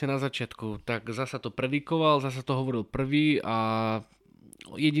hovoril presne na začiatku. Tak zasa to predikoval, zasa to hovoril prvý a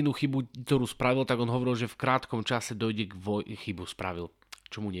jedinú chybu, ktorú spravil, tak on hovoril, že v krátkom čase dojde k chybu spravil.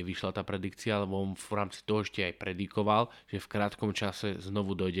 Čo mu nevyšla tá predikcia, lebo on v rámci toho ešte aj predikoval, že v krátkom čase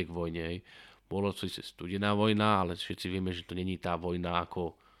znovu dojde k vojne. Bolo to studená vojna, ale všetci vieme, že to není tá vojna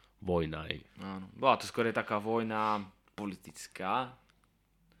ako vojna. Áno, bola to skôr taká vojna politická,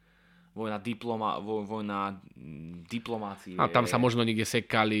 vojna diplomácie. A tam sa možno niekde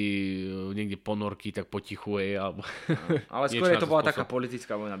sekali, niekde ponorky, tak potichu. Ale skôr to bola taká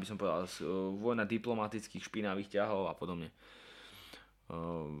politická vojna, by som povedal. Vojna diplomatických špinavých ťahov a podobne.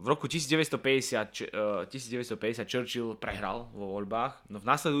 V roku 1950 Churchill prehral vo voľbách, no v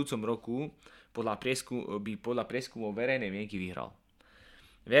nasledujúcom roku podľa prieskumov verejnej mienky vyhral.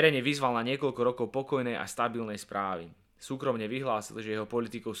 Verejne vyzval na niekoľko rokov pokojnej a stabilnej správy. Súkromne vyhlásil, že jeho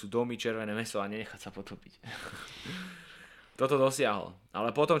politikou sú domy, červené mäso a nenechať sa potopiť. Toto dosiahol.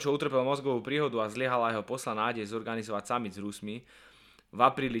 Ale potom, čo utrpel mozgovú príhodu a zlyhala jeho posla nádej zorganizovať summit s Rusmi, v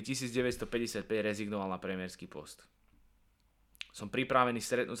apríli 1955 rezignoval na premiérsky post. Som pripravený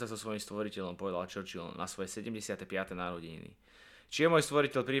stretnúť sa so svojím stvoriteľom, povedal Churchill na svoje 75. narodeniny. Či je môj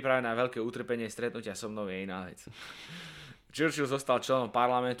stvoriteľ pripravený na veľké utrpenie stretnutia so mnou, je iná vec. Churchill zostal členom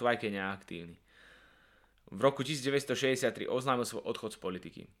parlamentu, aj keď neaktívny. V roku 1963 oznámil svoj odchod z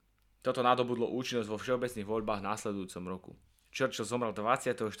politiky. Toto nadobudlo účinnosť vo všeobecných voľbách v následujúcom roku. Churchill zomrel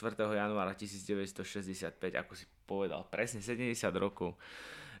 24. januára 1965, ako si povedal, presne 70 rokov,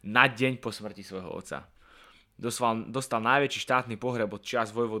 na deň po smrti svojho otca. Dostal najväčší štátny pohreb od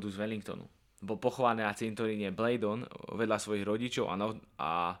čias vojvodu z Wellingtonu. Bol pochovaný na cintoríne Blaydon vedľa svojich rodičov a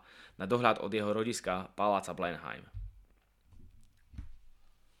na dohľad od jeho rodiska paláca Blenheim.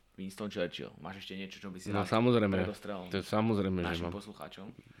 Winston Churchill. Máš ešte niečo, čo by si predostrel našim poslucháčom?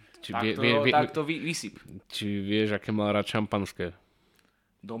 Takto vysyp. Či vieš, aké mal rád šampanské?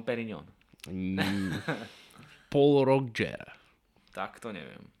 Dom Perignon. Paul Roger. Tak to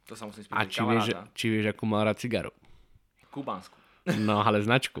neviem. To sa musím spýtať kamaráta. Či vieš, akú mal rád cigaru? Kubánsku. No, ale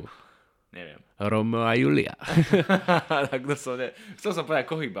značku. Neviem. Romeo a Julia. Tak to som chcel som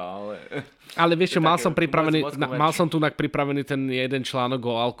povedať Kohyba, ale... Ale vieš čo, mal som tu pripravený ten jeden článok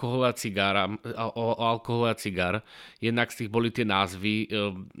o alkohole a cigár. Jednak z tých boli tie názvy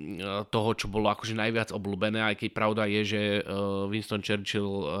toho, čo bolo akože najviac obľúbené, aj keď pravda je, že Winston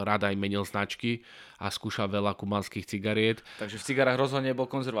Churchill rád aj menil značky a skúšal veľa kubanských cigariet. Takže v cigarách rozhodne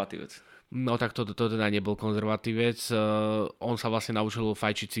bol konzervatívec. No tak to teda nebol konzervatívec. On sa vlastne naučil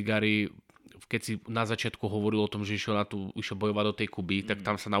fajčiť cigary, keď si na začiatku hovoril o tom, že išiel bojovať do tej Kuby, tak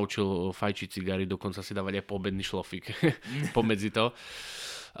tam sa naučil fajčiť cigary, dokonca si dávať aj poobedný šlofík pomedzi to.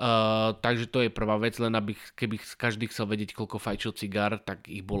 Takže to je prvá vec, len keby každý chcel vedieť, koľko fajčil cigár, tak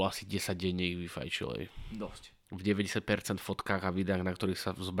ich bolo asi 10 denne ich vyfajčil. Dosť. V 90% fotkách a videách, na ktorých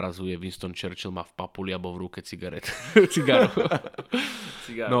sa zobrazuje Winston Churchill, má v papuli alebo v ruke cigaru.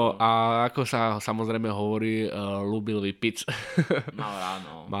 No a ako sa samozrejme hovorí, ľúbil vypiť.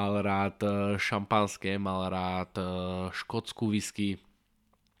 Mal rád šampanské, mal rád škótsku whisky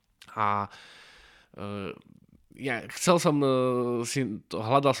a Ja chcel som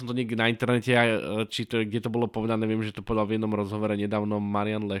hľadal som to niekde na internete, kde to bolo povedané, viem, že to povedal v jednom rozhovore nedávno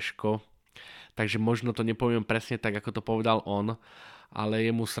Marian Leško, takže možno to nepoviem presne tak, ako to povedal on, ale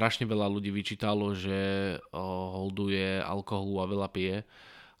jemu strašne veľa ľudí vyčítalo, že holduje alkoholu a veľa pije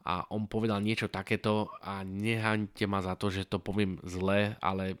a on povedal niečo takéto a nehaňte ma za to, že to poviem zle,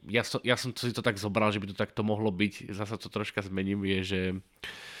 ale ja som si to tak zobral, že by to takto mohlo byť, zasa to troška zmením, je,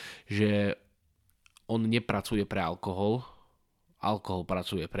 že on nepracuje pre alkohol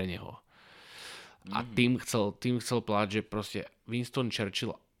pracuje pre neho. A tým chcel povedať, že proste Winston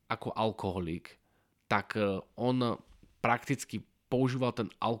Churchill ako alkoholík, tak on prakticky používal ten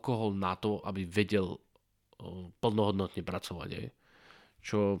alkohol na to, aby vedel plnohodnotne pracovať.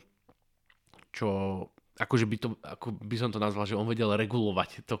 Čo akože ako by som to nazval, že on vedel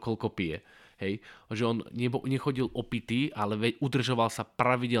regulovať to, koľko pije. Hej? Že on nechodil opitý, ale udržoval sa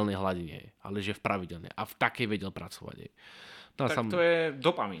pravidelnej hladine. Ale že v pravidelnej. A v takej vedel pracovať. Hej. No tak to je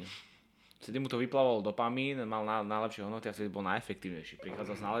dopamín. Vtedy mu to vyplával dopamín, mal najlepšie hodnoty a vtedy bol najefektívnejší.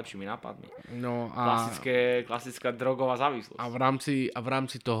 Prichádzal s najlepšími nápadmi. No a klasická drogová závislosť. A v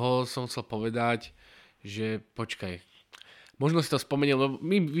rámci toho som chcel povedať, že počkaj, možno si to spomenul, lebo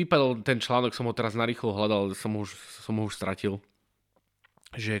mi vypadol ten článok, som ho teraz narýchlo hľadal, som ho už stratil.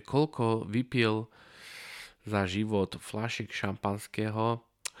 Že koľko vypil za život fľašiek šampanského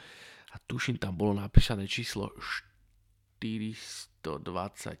a tuším, tam bolo napísané číslo 420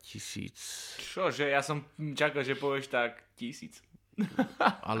 000. Čože, ja som čakal, že povieš tak 1000.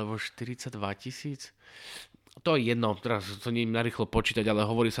 Alebo 42 000. To je jedno, teraz to nie narýchlo počítať, ale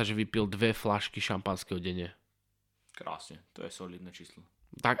hovorí sa, že vypil 2 fľašky šampanského denne. Krásne, to je solidné číslo.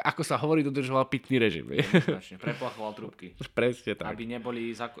 Tak ako sa hovorí, dodržoval pitný režim. Preplachoval trúbky. Presne tak. Aby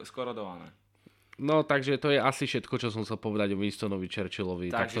neboli skorodované. No takže to je asi všetko, čo som chcel povedať o Winstonovi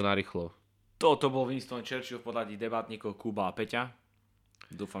Churchillovi. Takto narýchlo. Toto bol Winston Churchill v podľadí debatníkov Kuba a Peťa.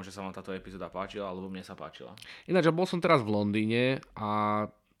 Dúfam, že sa vám táto epizóda páčila, alebo mne sa páčila. Ináč, bol som teraz v Londýne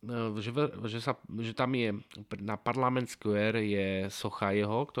a že tam je na Parliament Square je socha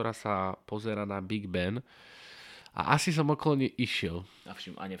jeho, ktorá sa pozerá na Big Ben. A asi som okolo nej išiel.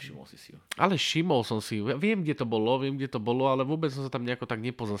 A nevšimol si ju. Ale všimol som si ju. Viem, kde to bolo, ale vôbec som sa tam nejako tak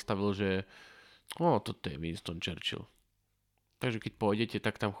nepozastavil, že toto je Winston Churchill. Takže keď pôjdete,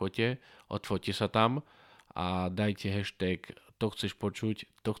 tak tam choďte, odfoťte sa tam a dajte hashtag to chceš počuť,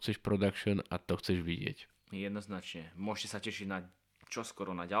 to chceš production a to chceš vidieť. Jednoznačne. Môžete sa tešiť na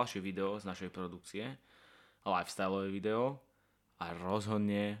čoskoro na ďalšie video z našej produkcie, lifestyleové video a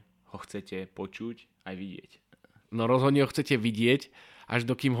rozhodne ho chcete počuť aj vidieť. No rozhodne ho chcete vidieť, až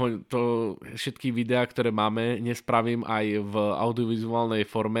dokým všetky videá, ktoré máme, nespravím aj v audiovizuálnej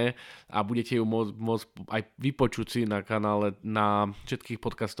forme a budete ju môcť aj vypočuť si na kanále, na všetkých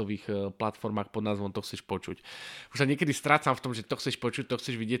podcastových platformách pod názvom To chceš počuť. Už sa niekedy strácam v tom, že to chceš počuť, to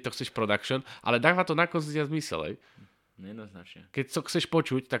chceš vidieť, to chceš production, ale dáva to nakoniec zmysel. Jednoznačne. Keď to chceš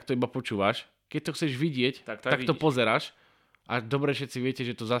počuť, tak to iba počúvaš. Keď to chceš vidieť, tak to pozeráš. A dobre všetci viete,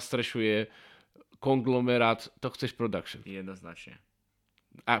 že to zastrešuje konglomerát, to chceš production. Jednoznačne.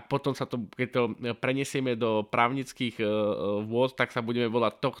 A potom keď to prenesieme do právnických vôd, tak sa budeme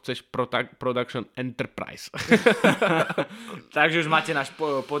volať to chceš production enterprise. Takže už máte náš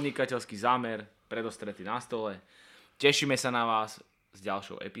podnikateľský zámer predostretý na stole. Tešíme sa na vás s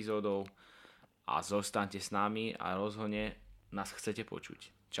ďalšou epizódou a zostaňte s nami a rozhodne nás chcete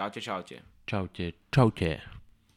počuť. Čaute. Čaute.